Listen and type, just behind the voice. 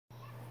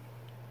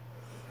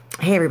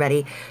Hey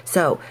everybody.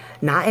 So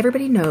not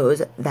everybody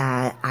knows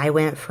that I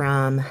went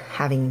from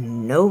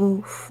having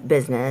no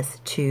business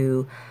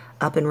to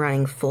up and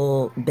running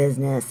full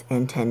business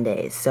in 10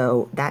 days.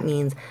 So that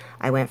means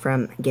I went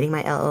from getting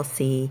my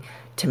LLC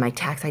to my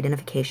tax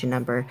identification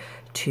number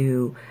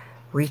to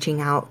reaching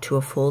out to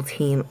a full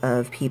team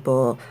of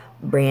people,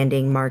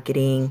 branding,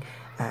 marketing,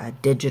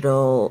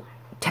 digital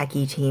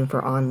techie team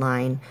for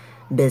online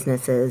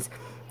businesses,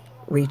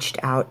 reached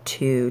out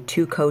to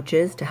 2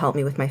 coaches to help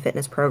me with my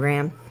fitness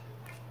program.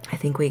 I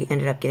think we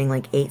ended up getting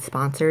like 8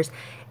 sponsors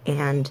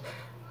and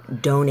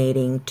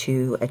donating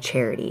to a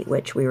charity,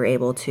 which we were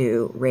able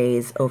to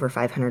raise over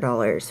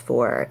 $500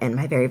 for in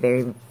my very,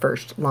 very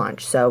first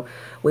launch. So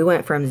we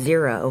went from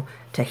 0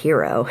 to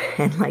hero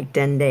in like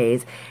 10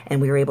 days,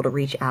 and we were able to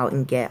reach out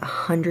and get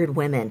 100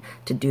 women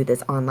to do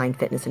this online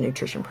fitness and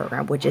nutrition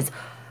program, which is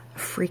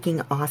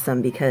freaking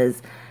awesome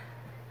because,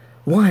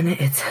 one,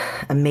 it's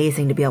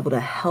amazing to be able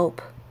to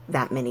help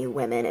that many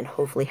women and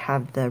hopefully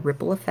have the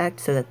ripple effect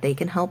so that they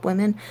can help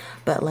women,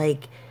 but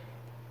like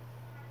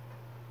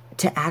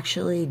to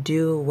actually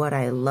do what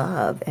I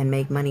love and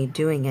make money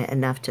doing it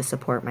enough to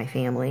support my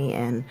family,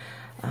 and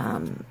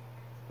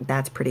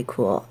that's pretty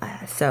cool.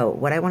 So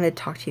what I want to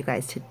talk to you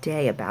guys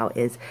today about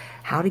is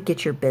how to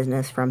get your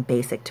business from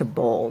basic to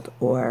bold,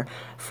 or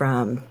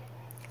from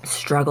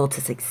struggle to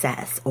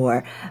success,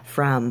 or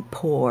from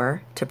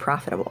poor to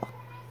profitable,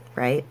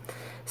 right?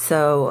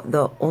 So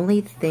the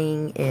only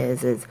thing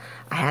is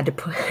I had to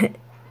put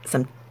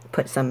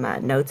some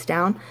notes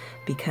down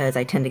because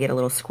I tend to get a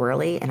little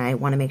squirrely, and I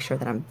want to make sure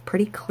that I'm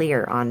pretty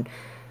clear on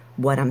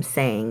what I'm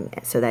saying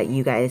so that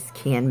you guys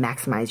can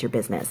maximize your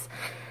business.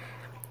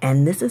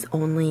 And this is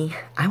only,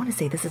 I want to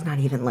say this is not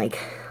even like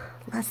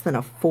less than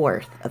a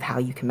fourth of how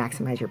you can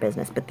maximize your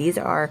business, but these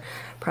are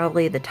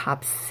probably the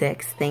top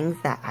 6 things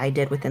that I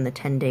did within the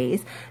 10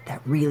 days that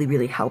really,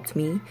 really helped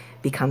me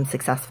become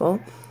successful.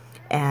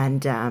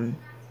 And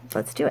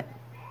let's do it.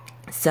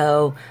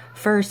 So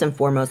first and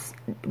foremost,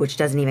 which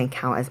doesn't even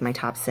count as my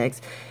top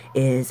 6,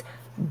 is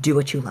do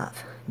what you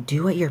love.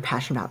 Do what you're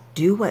passionate about.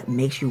 Do what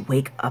makes you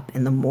wake up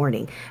in the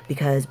morning.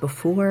 Because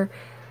before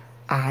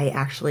I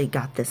actually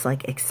got this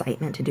like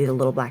excitement to do the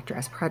Little Black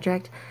Dress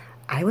project,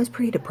 I was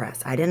pretty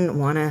depressed. I didn't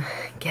want to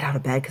get out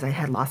of bed because I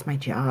had lost my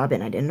job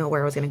and I didn't know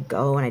where I was going to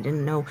go, and I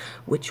didn't know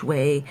which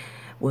way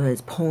was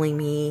pulling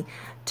me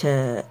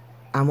to.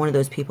 I'm one of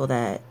those people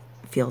that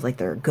feels like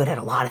they're good at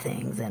a lot of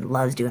things and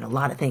loves doing a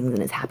lot of things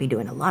and is happy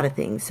doing a lot of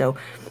things. So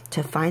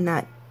to find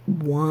that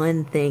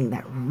one thing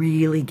that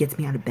really gets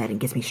me out of bed and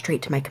gets me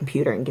straight to my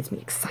computer and gets me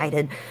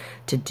excited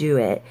to do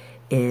it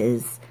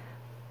is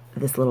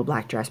this Little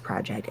Black Dress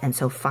project. And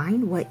so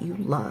find what you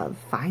love,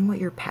 find what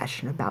you're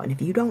passionate about. And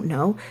if you don't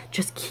know,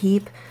 just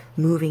keep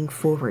moving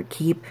forward,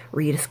 keep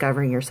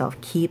rediscovering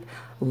yourself, keep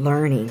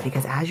learning,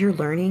 because as you're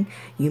learning,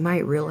 you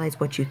might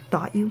realize what you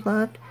thought you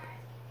loved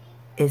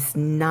is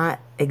not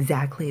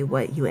exactly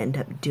what you end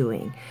up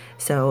doing.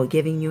 So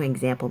giving you an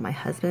example, my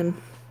husband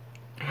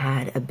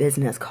had a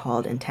business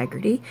called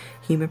Integrity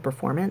Human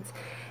Performance,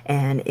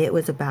 and it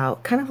was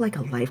about kind of like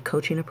a life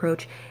coaching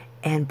approach.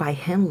 And by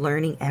him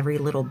learning every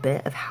little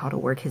bit of how to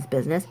work his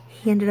business,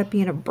 he ended up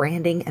being a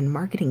branding and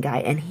marketing guy,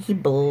 and he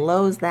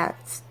blows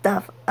that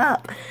stuff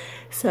up.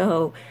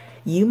 So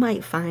you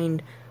might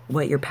find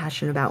what you're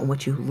passionate about and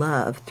what you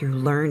love through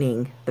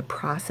learning the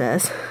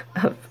process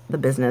of the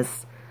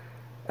business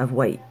of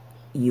what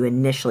you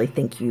initially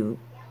think you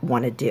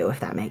want to do, if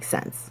that makes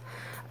sense.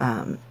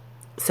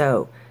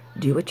 So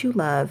do what you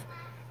love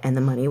and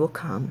the money will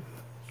come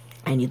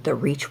and the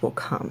reach will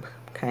come.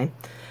 Okay.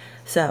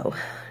 So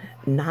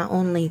not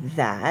only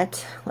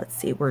that, let's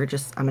see, I'm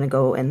going to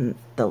go in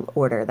the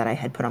order that I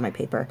had put on my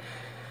paper.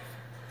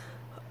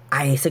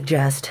 I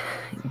suggest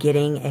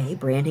getting a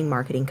branding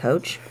marketing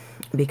coach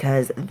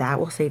because that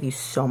will save you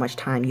so much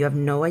time. You have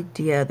no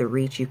idea the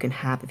reach you can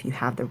have if you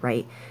have the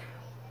right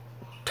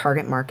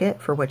target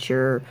market for what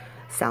you're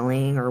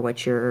selling or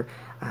what you're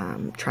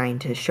trying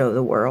to show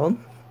the world.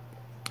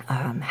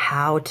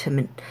 How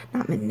to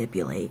not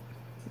manipulate,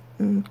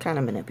 kind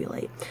of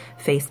manipulate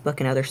Facebook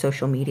and other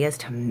social medias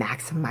to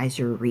maximize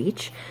your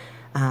reach.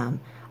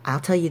 I'll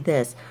tell you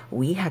this,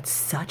 we had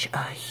such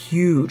a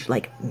huge,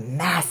 like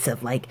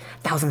massive, like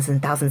thousands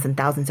and thousands and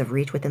thousands of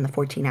reach within the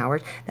 14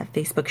 hours that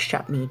Facebook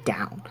shut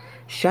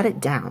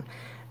it down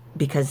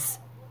because,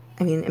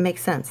 I mean, it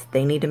makes sense.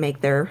 They need to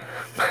make their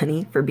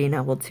money for being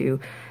able to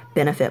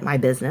benefit my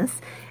business.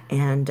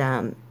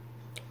 And,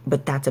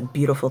 but that's a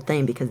beautiful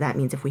thing because that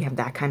means if we have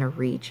that kind of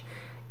reach,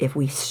 if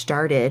we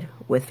started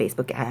with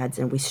Facebook ads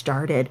and we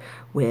started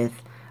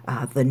with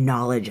the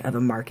knowledge of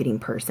a marketing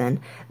person,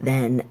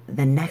 then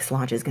the next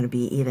launch is going to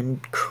be even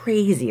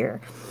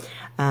crazier.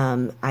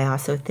 I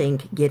also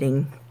think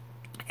getting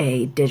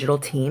a digital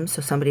team,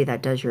 so somebody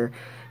that does your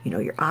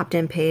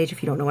opt-in page.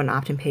 If you don't know what an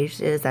opt-in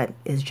page is, that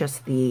is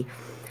just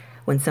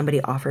when somebody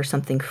offers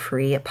something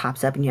free, it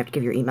pops up and you have to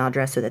give your email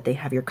address so that they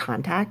have your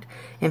contact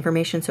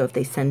information. So if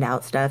they send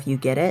out stuff, you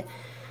get it.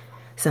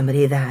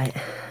 Somebody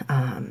that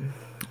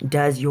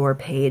does your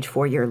page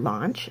for your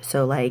launch.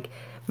 So like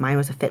Mine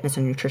was a fitness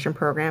and nutrition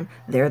program.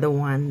 They're the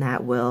one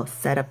that will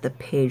set up the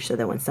page so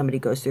that when somebody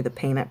goes through the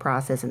payment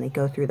process and they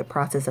go through the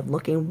process of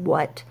looking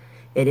what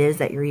it is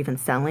that you're even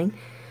selling,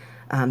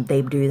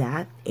 they do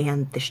that.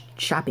 And the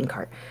shopping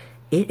cart.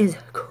 It is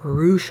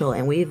crucial,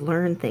 and we've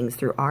learned things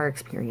through our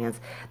experience,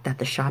 that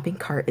the shopping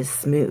cart is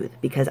smooth,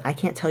 because I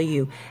can't tell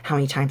you how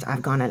many times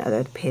I've gone on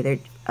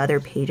other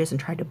pages and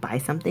tried to buy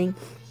something.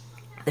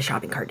 The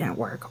shopping cart didn't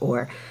work,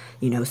 or,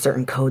 you know,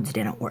 certain codes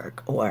didn't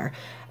work, or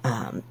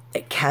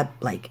it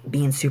kept like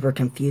being super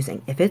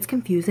confusing. If it's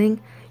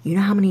confusing, you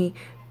know how many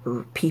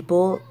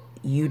people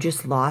you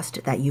just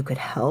lost that you could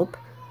help?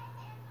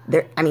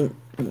 I mean,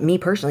 me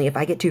personally, if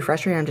I get too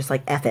frustrated, I'm just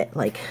like, F it,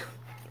 like,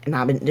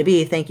 not meant to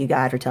be, thank you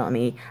God for telling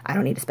me I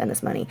don't need to spend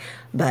this money.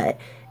 But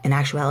in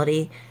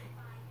actuality,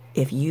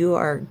 if you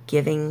are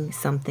giving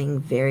something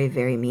very,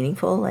 very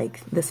meaningful,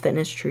 like this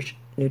fitness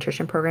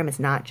nutrition program, it's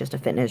not just a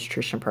fitness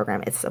nutrition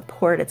program. It's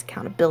support, it's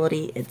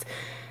accountability, it's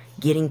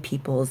getting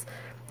people's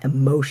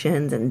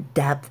emotions and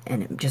depth,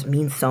 and it just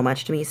means so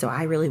much to me. So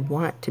I really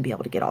want to be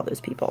able to get all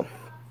those people.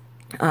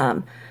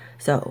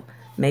 So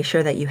make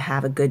sure that you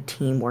have a good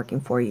team working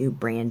for you,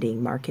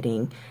 branding,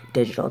 marketing,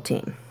 digital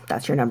team.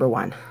 That's your number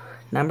one.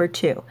 Number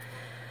two,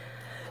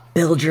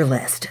 build your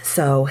list.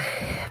 So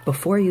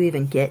before you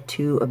even get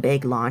to a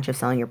big launch of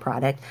selling your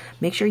product,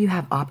 make sure you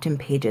have opt-in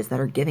pages that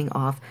are giving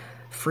off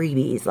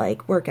freebies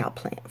like workout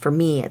plan. For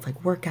me, it's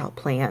like workout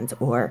plans,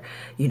 or,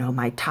 you know,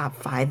 my top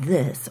 5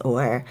 this,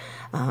 or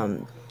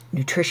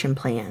nutrition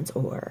plans,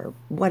 or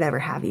whatever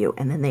have you.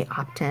 And then they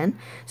opt in.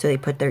 So they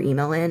put their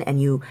email in,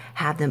 and you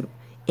have them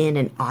in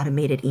an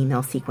automated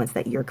email sequence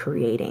that you're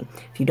creating.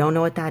 If you don't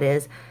know what that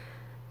is,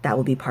 that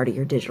will be part of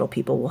your digital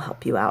people will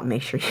help you out.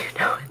 Make sure you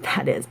know what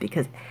that is,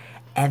 because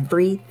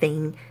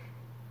everything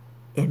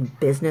in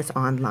business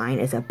online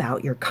is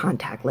about your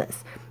contact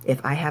list. If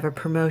I have a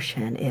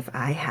promotion, if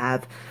I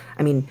have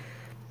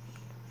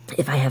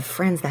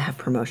friends that have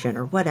promotion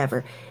or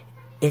whatever,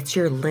 it's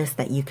your list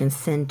that you can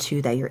send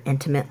to, that you're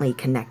intimately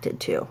connected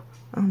to.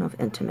 I don't know if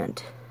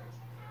intimate,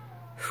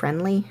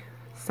 friendly,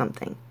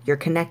 something. You're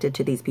connected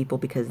to these people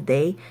because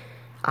they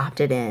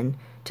opted in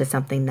to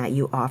something that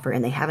you offer,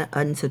 and they haven't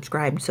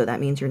unsubscribed, so that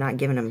means you're not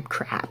giving them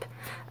crap.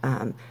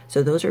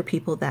 So those are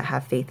people that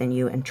have faith in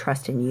you and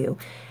trust in you,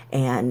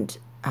 and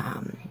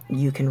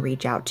you can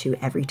reach out to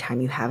every time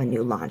you have a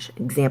new launch.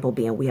 Example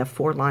being, we have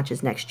 4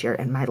 launches next year,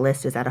 and my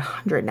list is at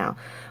 100 now.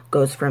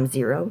 Goes from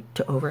 0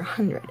 to over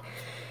 100.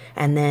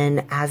 And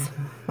then as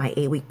my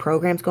 8-week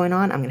program's going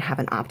on, I'm going to have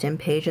an opt-in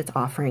page that's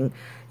offering,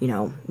 you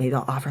know, maybe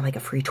I'll offer like a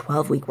free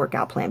 12-week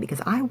workout plan,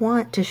 because I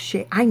want to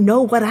share. I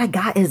know what I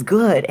got is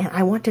good, and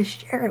I want to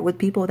share it with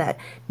people that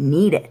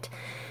need it.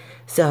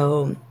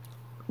 So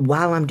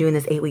while I'm doing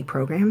this 8-week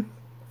program,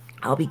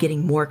 I'll be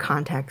getting more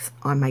contacts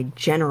on my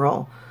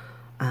general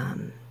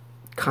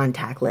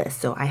contact list.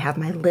 So I have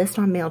my list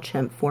on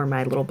MailChimp for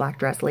my little black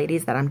dress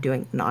ladies that I'm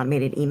doing an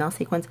automated email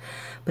sequence,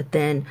 but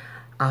then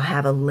I'll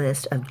have a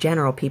list of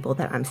general people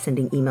that I'm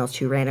sending emails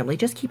to randomly,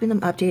 just keeping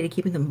them updated,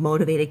 keeping them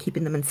motivated,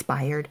 keeping them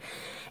inspired.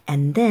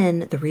 And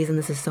then the reason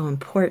this is so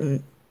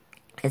important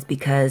is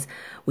because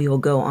we will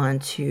go on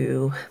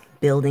to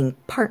building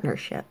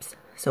partnerships.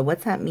 So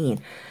what's that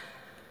mean?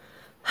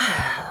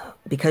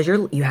 Because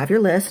you have your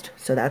list,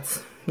 so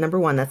that's number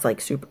one. That's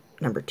like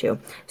number 2,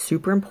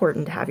 super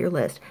important to have your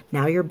list.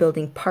 Now you're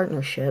building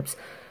partnerships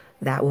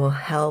that will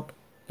help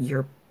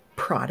your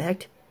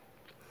product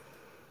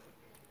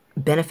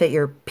benefit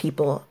your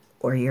people,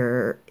 or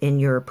in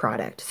your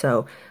product.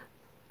 So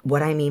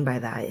what I mean by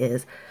that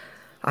is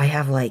I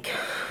have like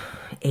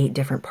 8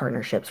 different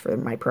partnerships for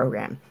my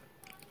program.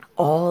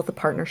 All the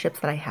partnerships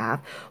that I have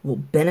will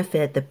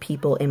benefit the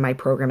people in my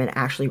program and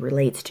actually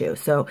relates to.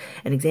 So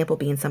an example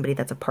being somebody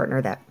that's a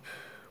partner that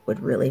would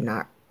really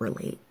not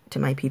relate to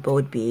my people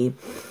would be,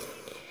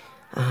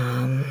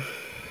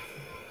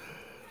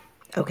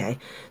 okay,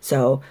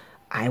 so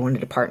I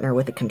wanted to partner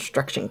with a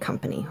construction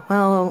company.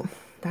 Well,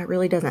 that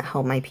really doesn't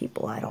help my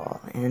people at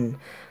all. And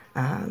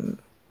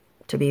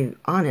to be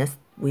honest,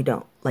 we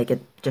don't, like,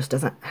 it just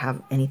doesn't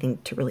have anything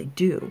to really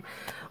do.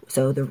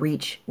 So the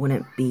reach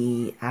wouldn't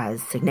be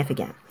as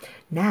significant.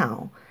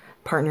 Now,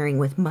 partnering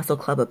with Muscle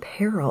Club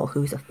Apparel,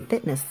 who's a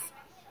fitness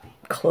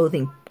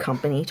clothing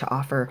company, to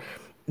offer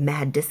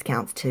mad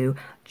discounts to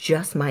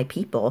just my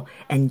people,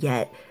 and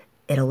yet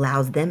it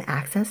allows them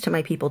access to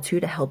my people too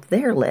to help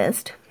their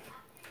list.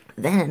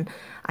 Then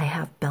I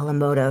have Bella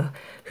Moda,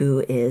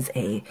 who is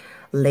a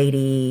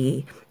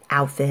lady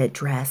outfit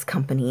dress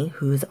company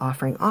who's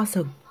offering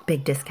also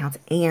big discounts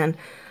and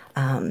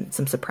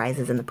some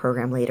surprises in the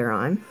program later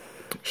on.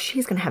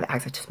 She's going to have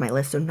access to my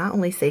list. So not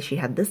only say she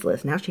had this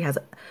list, now she has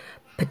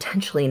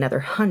potentially another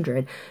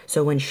 100.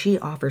 So when she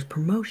offers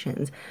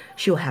promotions,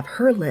 she'll have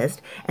her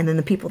list, and then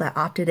the people that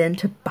opted in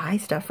to buy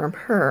stuff from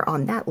her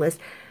on that list,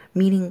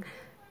 meaning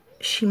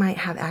she might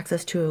have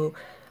access to,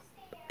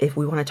 if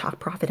we want to talk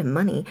profit and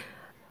money,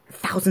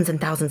 thousands and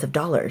thousands of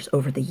dollars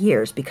over the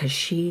years, because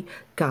she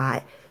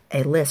got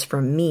a list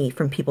from me,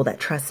 from people that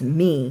trust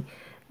me,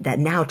 that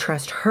now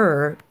trust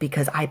her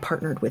because I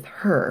partnered with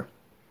her.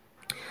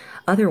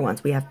 Other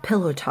ones, we have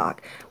Pillow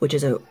Talk, which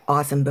is an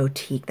awesome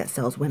boutique that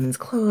sells women's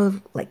clothes,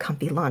 like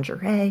comfy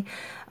lingerie,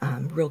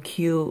 real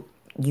cute,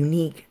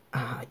 unique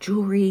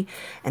jewelry.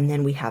 And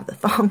then we have the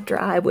Thong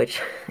Drive,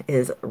 which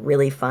is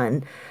really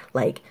fun,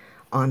 like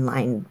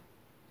online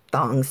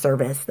thong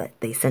service that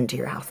they send to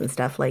your house and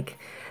stuff, like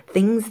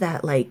things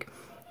that like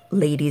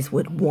ladies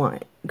would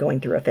want going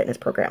through a fitness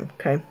program.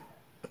 Okay,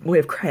 we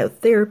have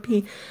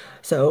cryotherapy,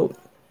 so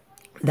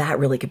that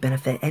really could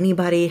benefit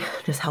anybody,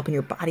 just helping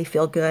your body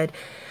feel good.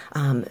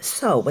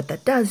 So what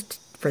that does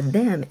for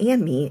them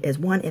and me is,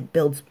 one, it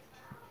builds,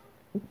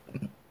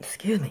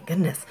 excuse me,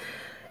 goodness,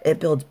 it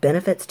builds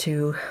benefits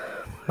to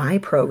my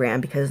program,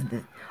 because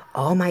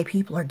all my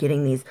people are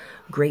getting these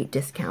great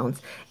discounts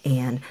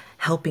and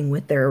helping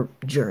with their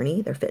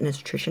journey, their fitness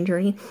nutrition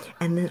journey.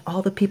 And then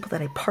all the people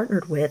that I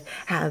partnered with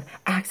have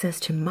access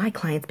to my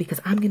clients, because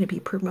I'm going to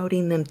be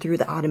promoting them through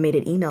the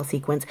automated email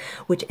sequence,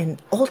 which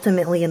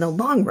ultimately in the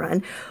long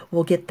run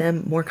will get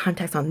them more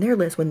contacts on their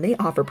list when they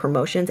offer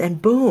promotions,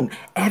 and boom,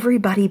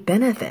 everybody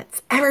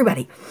benefits.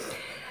 Everybody.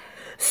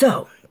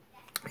 So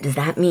does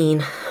that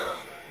mean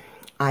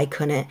I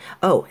couldn't?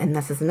 Oh, and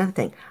this is another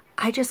thing.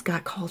 I just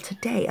got called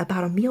today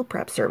about a meal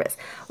prep service,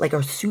 like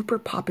a super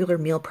popular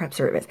meal prep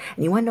service.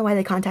 And you want to know why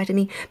they contacted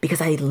me? Because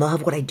I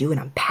love what I do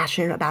and I'm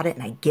passionate about it,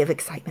 and I give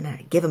excitement and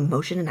I give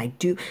emotion, and I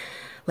do,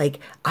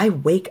 like, I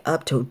wake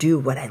up to do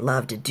what I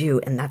love to do,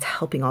 and that's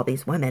helping all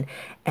these women.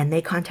 And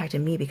they contacted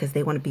me because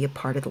they want to be a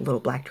part of the Little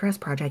Black Dress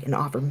Project and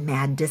offer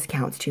mad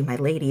discounts to my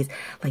ladies,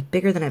 like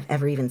bigger than I've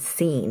ever even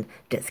seen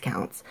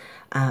discounts.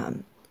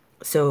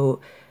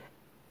 So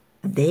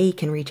they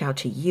can reach out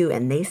to you,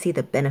 and they see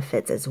the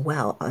benefits as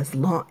well,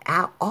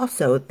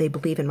 also they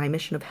believe in my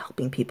mission of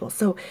helping people.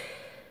 So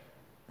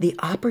the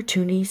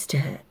opportunities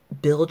to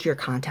build your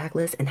contact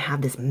list and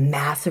have this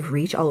massive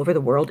reach all over the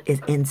world is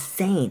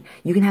insane.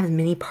 You can have as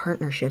many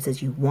partnerships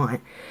as you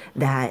want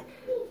that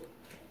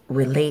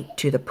relate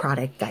to the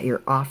product that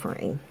you're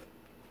offering.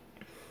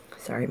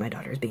 Sorry, my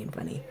daughter's being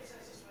funny.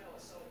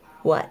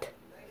 What?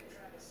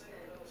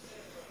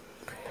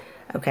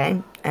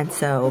 Okay, and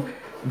so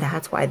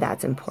that's why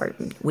that's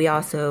important. We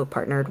also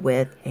partnered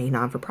with a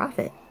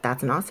non-for-profit.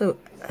 That's also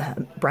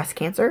breast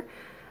cancer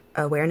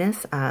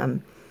awareness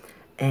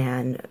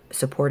and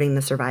supporting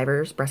the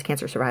survivors, breast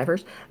cancer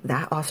survivors.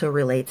 That also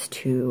relates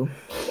to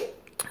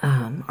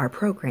our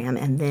program.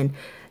 And then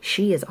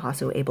she is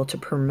also able to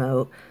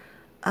promote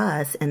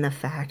us in the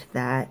fact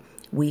that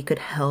we could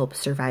help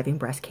surviving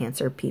breast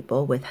cancer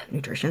people with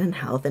nutrition and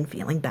health and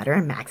feeling better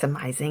and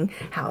maximizing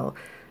how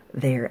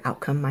their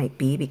outcome might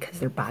be because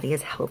their body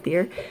is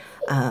healthier.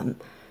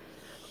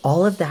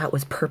 All of that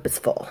was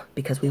purposeful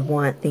because we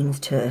want things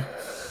to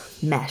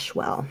mesh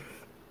well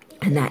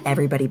and that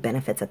everybody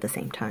benefits at the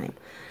same time.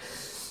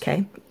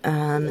 Okay.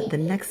 The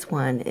next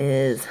one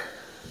is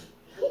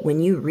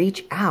when you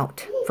reach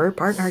out for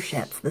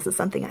partnerships. This is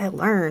something I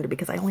learned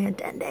because I only had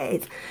 10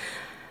 days.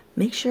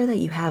 Make sure that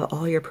you have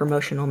all your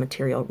promotional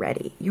material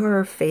ready.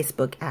 Your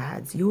Facebook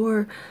ads,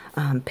 your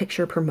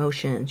picture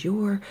promotions,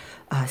 your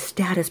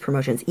status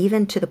promotions,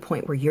 even to the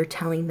point where you're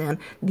telling them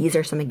these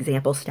are some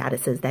example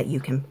statuses that you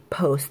can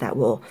post that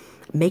will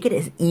make it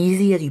as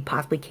easy as you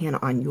possibly can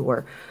on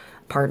your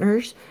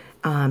partners,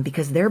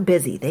 because they're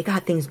busy. They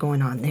got things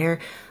going on.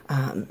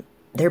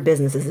 Their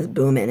businesses is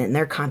booming and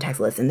their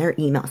contacts list and their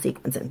email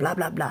sequence and blah,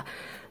 blah, blah.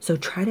 So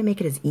try to make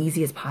it as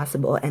easy as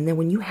possible. And then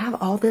when you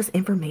have all this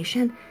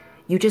information,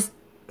 you just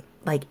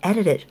like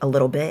edit it a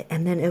little bit,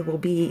 and then it will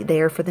be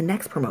there for the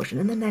next promotion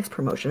and the next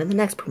promotion and the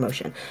next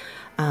promotion.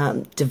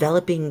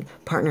 Developing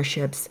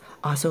partnerships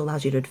also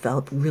allows you to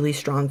develop really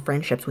strong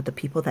friendships with the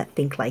people that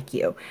think like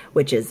you,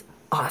 which is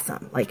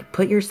awesome. Like,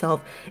 put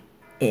yourself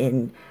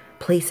in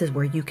places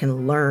where you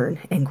can learn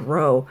and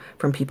grow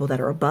from people that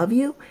are above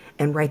you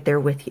and right there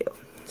with you.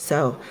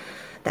 So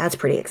that's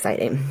pretty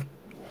exciting.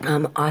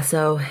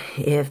 Also,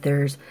 if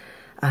there's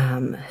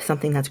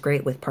something that's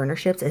great with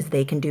partnerships is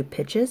they can do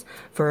pitches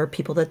for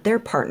people that they're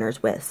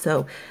partners with.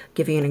 So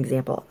give you an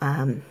example.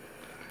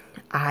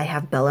 I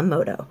have Bella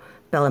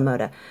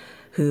Moda,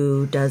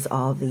 who does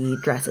all the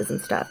dresses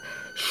and stuff.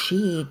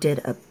 She did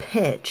a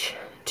pitch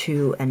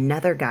to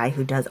another guy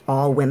who does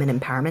all women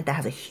empowerment that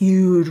has a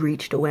huge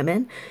reach to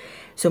women.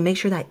 So make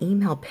sure that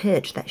email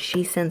pitch that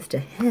she sends to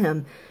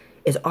him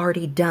is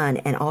already done,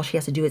 and all she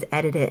has to do is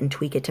edit it and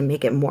tweak it to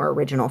make it more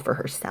original for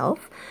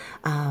herself.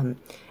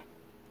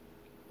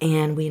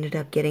 And we ended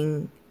up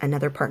getting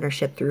another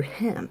partnership through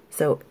him.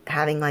 So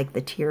having like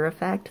the tier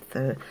effect,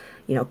 the,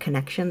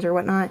 connections or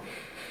whatnot.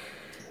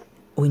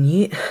 When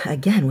you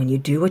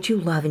do what you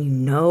love and you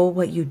know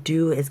what you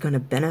do is going to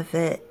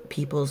benefit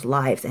people's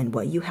lives and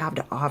what you have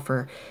to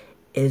offer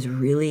is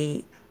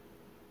really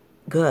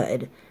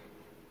good,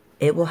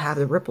 it will have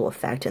the ripple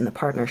effect in the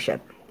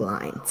partnership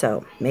line.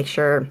 So make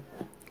sure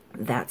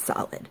that's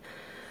solid.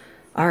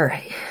 All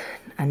right.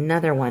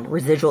 Another one,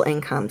 residual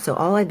income. So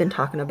all I've been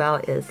talking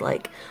about is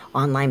like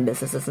online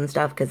businesses and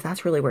stuff, because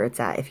that's really where it's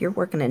at. If you're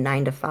working a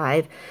 9 to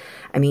 5,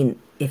 I mean,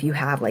 if you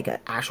have like an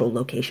actual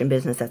location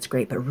business, that's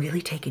great. But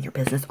really taking your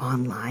business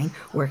online,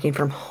 working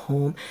from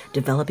home,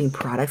 developing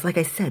products. Like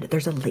I said,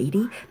 there's a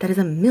lady that is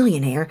a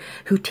millionaire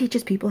who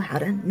teaches people how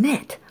to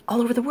knit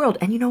all over the world.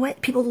 And you know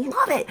what? People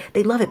love it.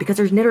 They love it because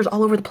there's knitters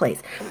all over the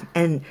place.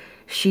 And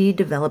she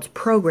develops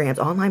programs,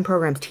 online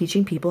programs,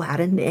 teaching people how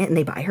to knit, and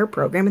they buy her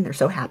program and they're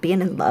so happy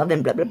and in love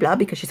and blah, blah, blah,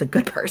 because she's a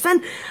good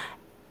person.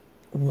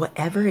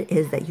 Whatever it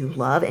is that you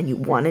love and you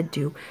want to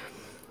do,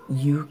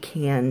 you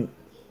can,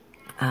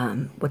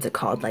 what's it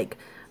called? Like,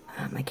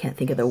 I can't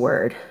think of the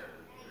word.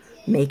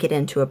 Make it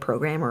into a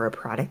program or a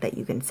product that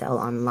you can sell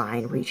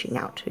online, reaching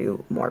out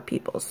to more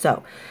people.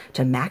 So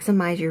to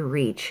maximize your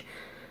reach,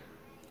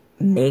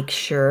 make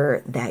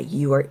sure that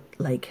you are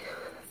like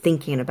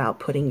thinking about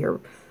putting your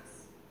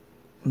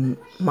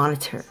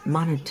monetizing.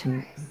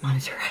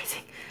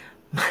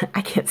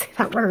 I can't say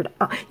that word.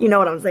 Oh, you know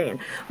what I'm saying.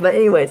 But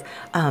anyways,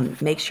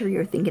 make sure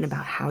you're thinking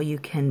about how you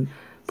can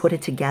put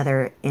it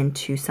together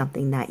into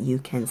something that you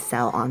can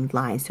sell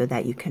online so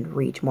that you can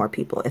reach more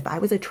people. If I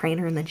was a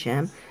trainer in the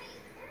gym,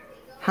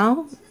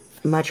 how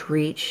much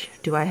reach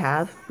do I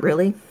have?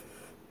 Really?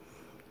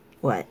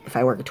 What? If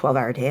I work a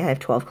 12-hour day, I have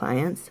 12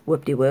 clients.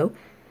 Whoop-de-woo.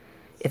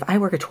 If I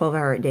work a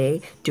 12-hour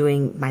day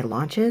doing my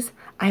launches,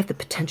 I have the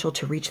potential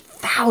to reach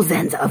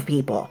thousands of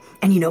people.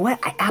 And you know what?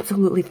 I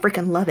absolutely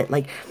freaking love it.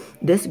 Like,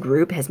 this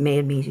group has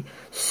made me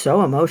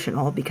so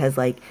emotional because,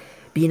 like,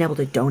 being able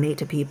to donate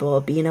to people,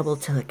 being able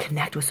to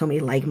connect with so many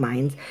like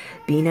minds,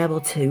 being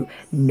able to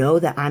know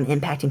that I'm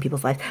impacting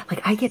people's lives.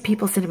 Like, I get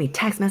people sending me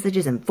text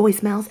messages and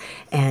voicemails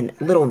and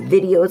little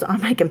videos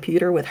on my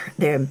computer with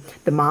the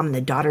mom and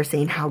the daughter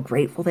saying how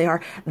grateful they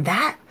are.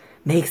 That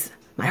makes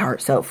my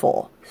heart so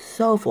full,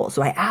 so full.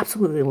 So I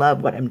absolutely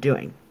love what I'm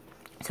doing.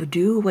 So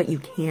do what you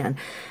can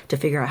to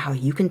figure out how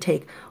you can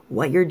take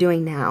what you're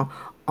doing now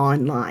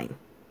online,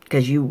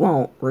 because you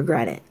won't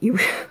regret it.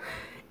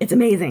 It's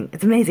amazing.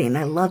 It's amazing. And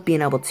I love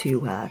being able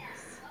to,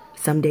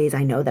 some days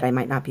I know that I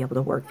might not be able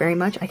to work very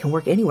much. I can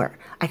work anywhere.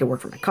 I can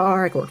work from my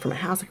car. I can work from my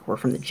house. I can work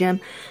from the gym.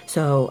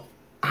 So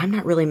I'm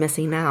not really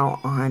missing out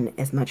on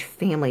as much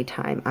family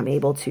time. I'm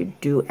able to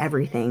do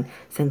everything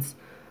since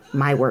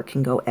my work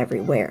can go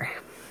everywhere.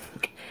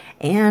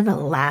 And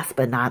last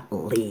but not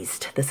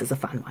least, this is a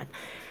fun one.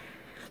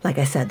 Like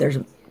I said, there's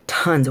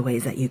tons of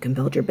ways that you can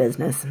build your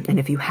business. And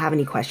if you have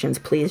any questions,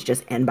 please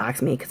just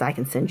inbox me because I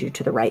can send you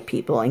to the right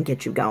people and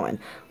get you going.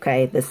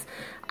 Okay,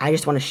 I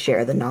just want to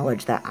share the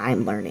knowledge that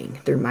I'm learning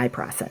through my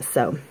process.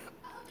 So,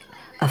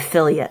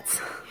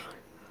 affiliates.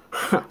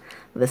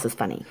 This is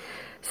funny.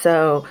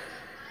 So,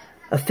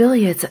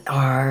 affiliates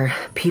are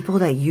people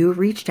that you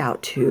reached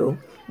out to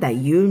that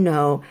you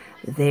know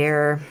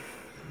their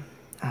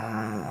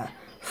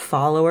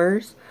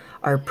followers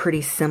are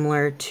pretty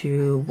similar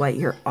to what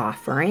you're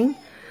offering,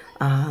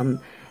 and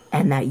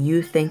that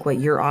you think what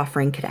you're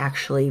offering could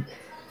actually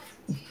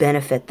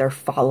benefit their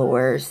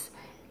followers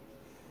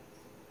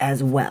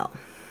as well.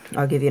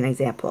 I'll give you an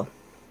example.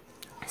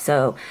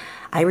 So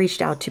I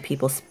reached out to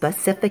people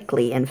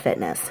specifically in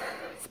fitness,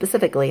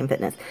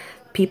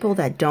 people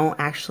that don't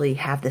actually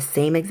have the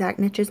same exact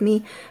niche as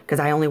me, because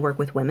I only work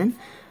with women.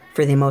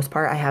 For the most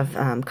part, I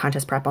have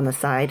contest prep on the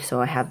side, so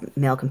I have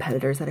male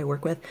competitors that I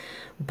work with.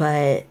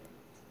 But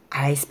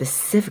I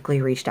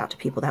specifically reached out to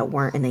people that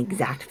weren't in the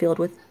exact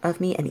field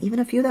of me, and even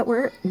a few that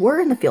were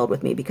in the field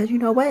with me, because you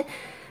know what?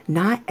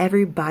 Not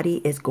everybody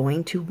is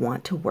going to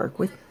want to work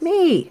with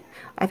me.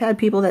 I've had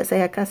people that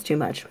say I cuss too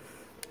much.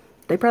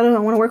 They probably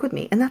don't want to work with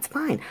me, and that's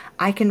fine.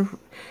 I can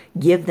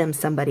give them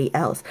somebody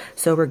else.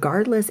 So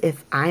regardless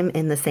if I'm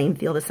in the same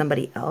field as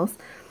somebody else,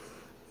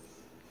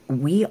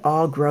 we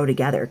all grow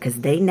together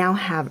because they now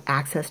have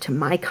access to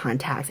my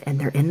contacts and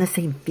they're in the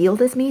same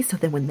field as me. So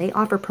then when they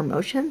offer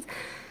promotions,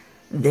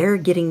 they're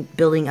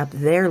building up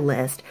their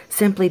list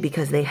simply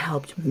because they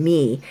helped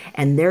me,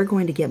 and they're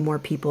going to get more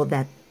people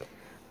that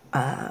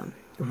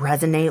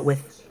resonate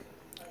with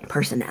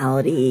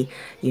personality,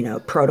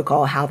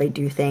 protocol, how they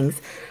do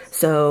things.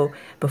 So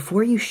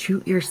before you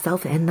shoot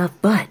yourself in the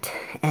butt,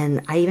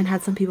 and I even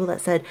had some people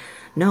that said,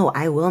 no,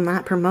 I will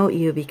not promote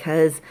you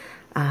because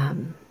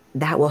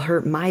that will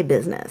hurt my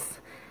business.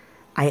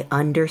 I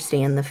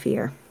understand the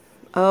fear.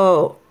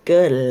 Oh,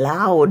 good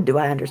Lord, do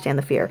I understand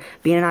the fear.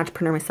 Being an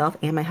entrepreneur myself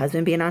and my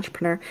husband being an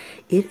entrepreneur,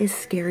 it is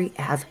scary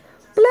as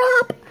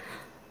blop.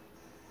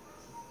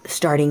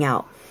 Starting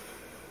out.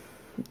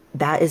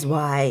 That is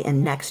why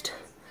in next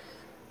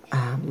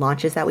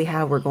launches that we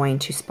have, we're going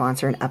to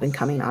sponsor an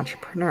up-and-coming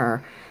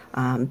entrepreneur.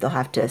 They'll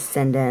have to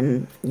send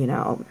in,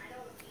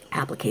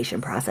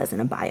 application process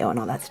and a bio and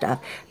all that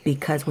stuff,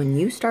 because when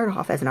you start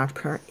off as an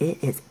entrepreneur, it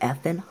is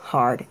effing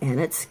hard and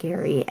it's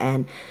scary.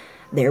 And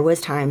there was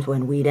times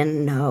when we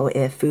didn't know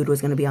if food was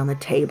going to be on the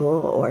table,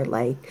 or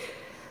like,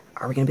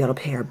 are we going to be able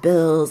to pay our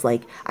bills?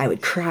 Like, I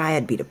would cry,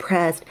 I'd be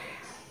depressed.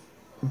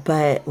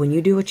 But when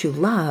you do what you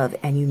love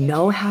and you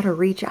know how to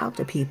reach out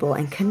to people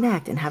and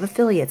connect and have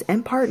affiliates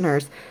and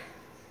partners,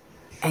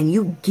 and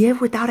you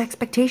give without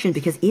expectation.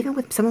 Because even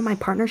with some of my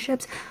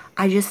partnerships,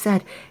 I just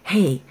said,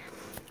 hey,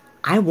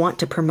 I want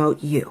to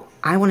promote you.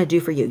 I want to do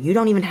for you. You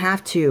don't even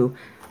have to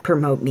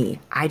promote me.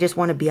 I just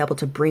want to be able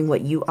to bring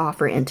what you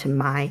offer into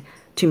my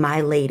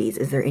ladies.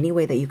 Is there any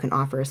way that you can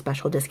offer a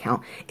special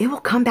discount? It will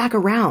come back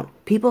around.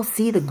 People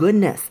see the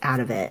goodness out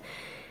of it.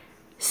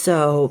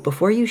 So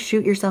before you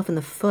shoot yourself in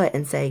the foot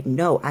and say,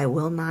 no, I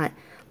will not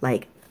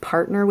like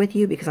partner with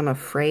you because I'm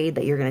afraid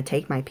that you're going to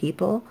take my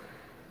people,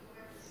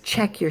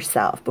 check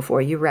yourself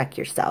before you wreck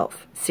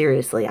yourself.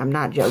 Seriously, I'm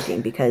not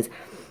joking, because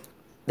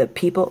the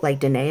people like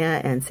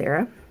Danae and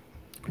Sarah,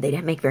 they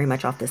didn't make very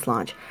much off this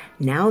launch.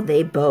 Now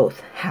they both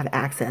have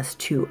access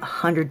to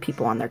 100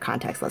 people on their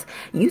contacts list.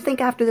 You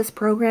think after this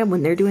program,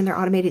 when they're doing their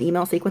automated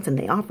email sequence and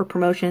they offer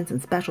promotions and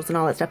specials and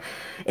all that stuff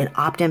and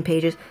opt-in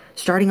pages,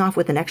 starting off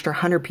with an extra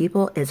 100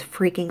 people is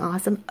freaking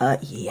awesome?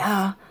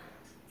 Yeah,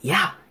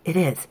 it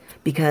is.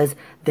 Because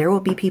there will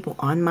be people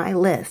on my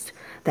list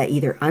that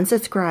either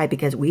unsubscribe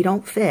because we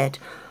don't fit,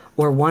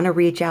 or want to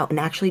reach out and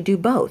actually do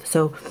both.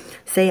 So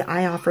say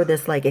I offer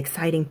this like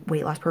exciting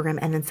weight loss program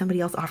and then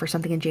somebody else offers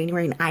something in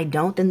January and I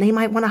don't, then they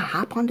might want to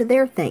hop onto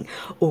their thing.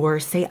 Or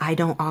say I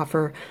don't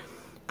offer,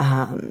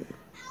 I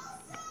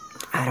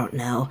don't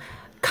know,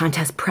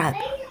 contest prep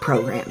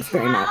programs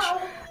very much.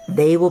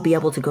 They will be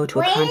able to go to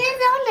a contest.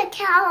 on the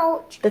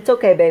couch. That's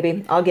okay,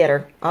 baby. I'll get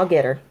her. I'll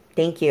get her.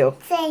 Thank you.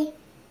 Say.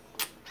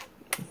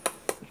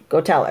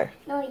 Go tell her.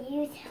 No,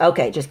 you tell.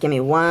 Okay, just give me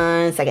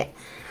 1 second.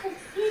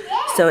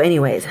 So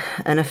anyways,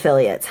 an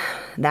affiliate.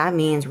 That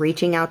means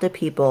reaching out to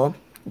people,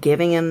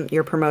 giving them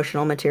your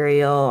promotional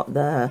material,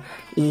 the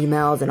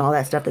emails and all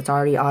that stuff that's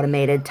already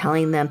automated,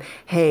 telling them,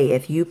 hey,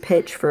 if you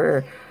pitch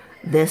for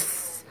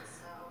this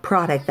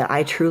product that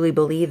I truly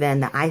believe in,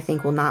 that I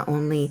think will not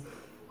only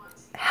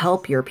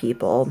help your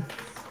people,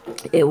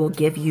 it will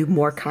give you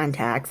more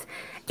contacts,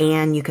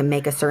 and you can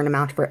make a certain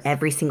amount for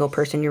every single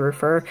person you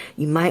refer,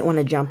 you might want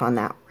to jump on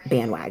that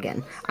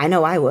bandwagon. I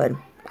know I would.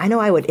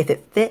 If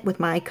it fit with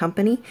my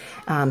company,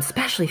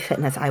 especially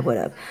fitness, I would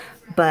have.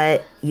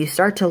 But you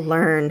start to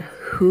learn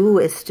who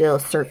is still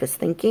surface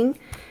thinking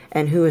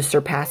and who is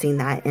surpassing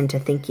that into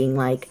thinking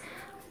like,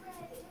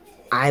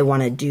 I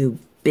want to do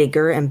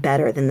bigger and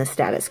better than the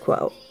status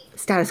quo.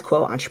 Status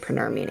quo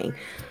entrepreneur meaning.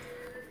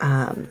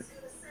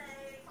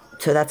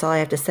 So that's all I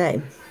have to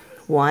say.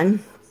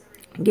 1,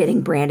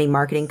 getting branding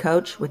marketing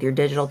coach with your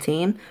digital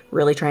team,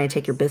 really trying to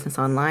take your business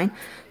online.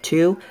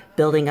 2,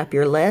 building up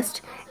your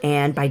list.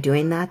 And by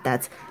doing that,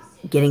 that's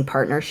getting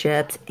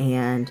partnerships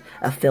and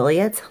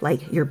affiliates,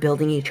 like you're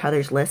building each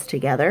other's list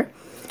together.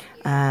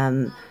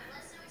 When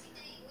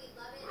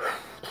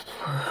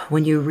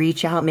you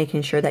reach out,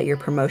 making sure that your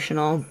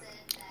promotional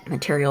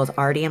material is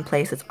already in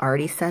place, it's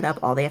already set up.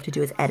 All they have to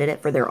do is edit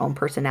it for their own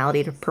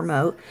personality to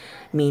promote,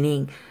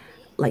 meaning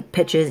like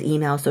pitches,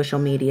 email, social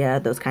media,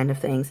 those kind of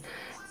things.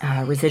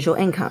 Residual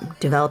income,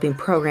 developing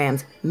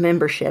programs,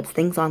 memberships,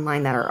 things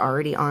online that are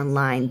already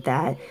online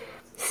that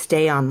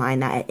stay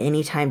online, that at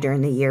any time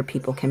during the year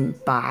people can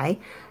buy.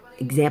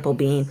 Example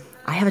being,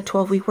 I have a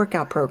 12-week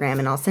workout program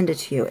and I'll send it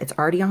to you. It's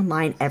already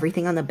online.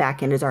 Everything on the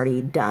back end is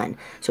already done.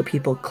 So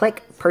people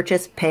click,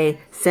 purchase, pay,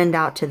 send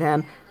out to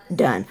them,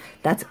 done.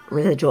 That's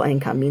residual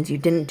income. Means you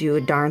didn't do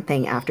a darn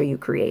thing after you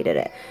created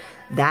it.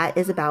 That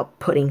is about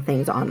putting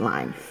things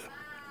online.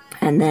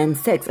 And then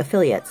 6,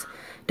 affiliates.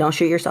 Don't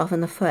shoot yourself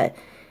in the foot.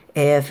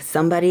 If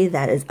somebody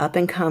that is up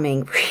and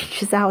coming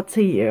reaches out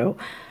to you,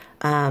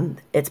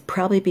 it's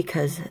probably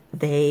because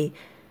they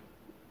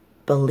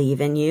believe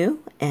in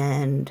you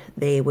and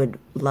they would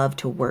love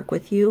to work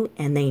with you,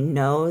 and they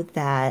know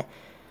that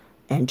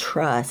and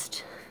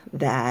trust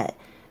that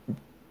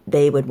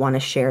they would want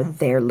to share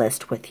their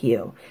list with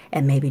you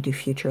and maybe do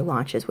future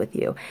launches with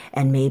you.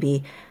 And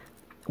maybe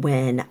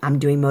when I'm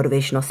doing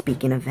motivational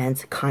speaking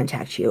events,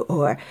 contact you.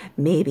 Or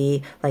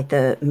maybe like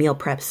the meal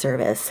prep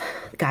service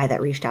guy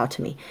that reached out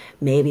to me.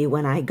 Maybe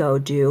when I go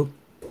do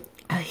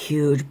a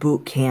huge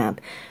boot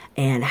camp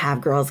and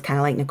have girls kind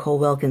of like Nicole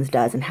Wilkins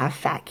does and have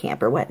fat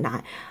camp or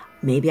whatnot,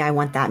 maybe I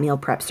want that meal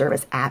prep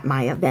service at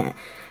my event.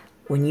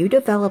 When you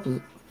develop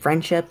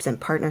friendships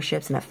and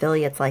partnerships and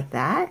affiliates like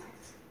that,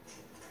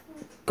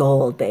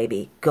 gold,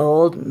 baby.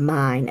 Gold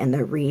mine, and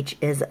the reach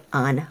is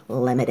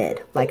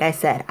unlimited. Like I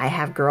said, I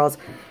have girls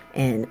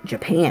in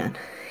Japan,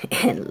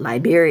 in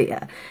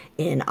Liberia,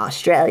 in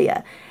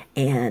Australia,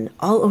 and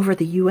all over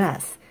the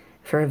U.S.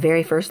 for a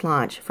very first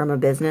launch from a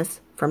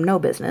business, from no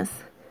business,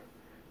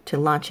 to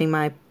launching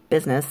my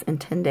business in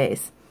 10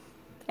 days.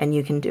 And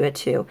you can do it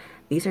too.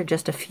 These are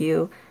just a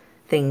few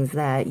things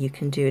that you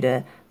can do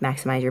to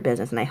maximize your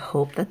business, and I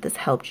hope that this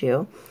helped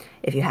you.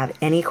 If you have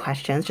any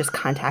questions, just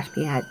contact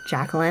me at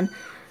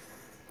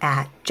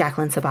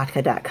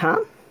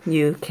jacquelinesabatka.com.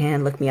 You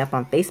can look me up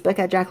on Facebook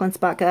at Jacqueline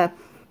Spatka.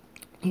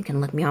 You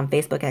can look me on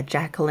Facebook at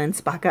Jacqueline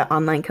Spatka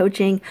Online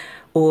Coaching,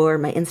 or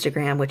my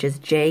Instagram, which is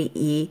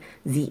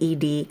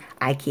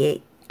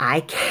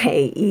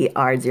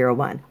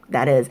JEZEDIKER01.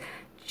 That is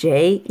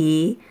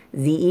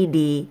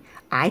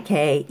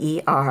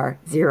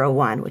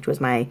JEZEDIKER01, which was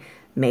my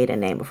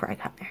maiden name before I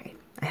got married.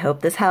 I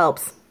hope this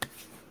helps.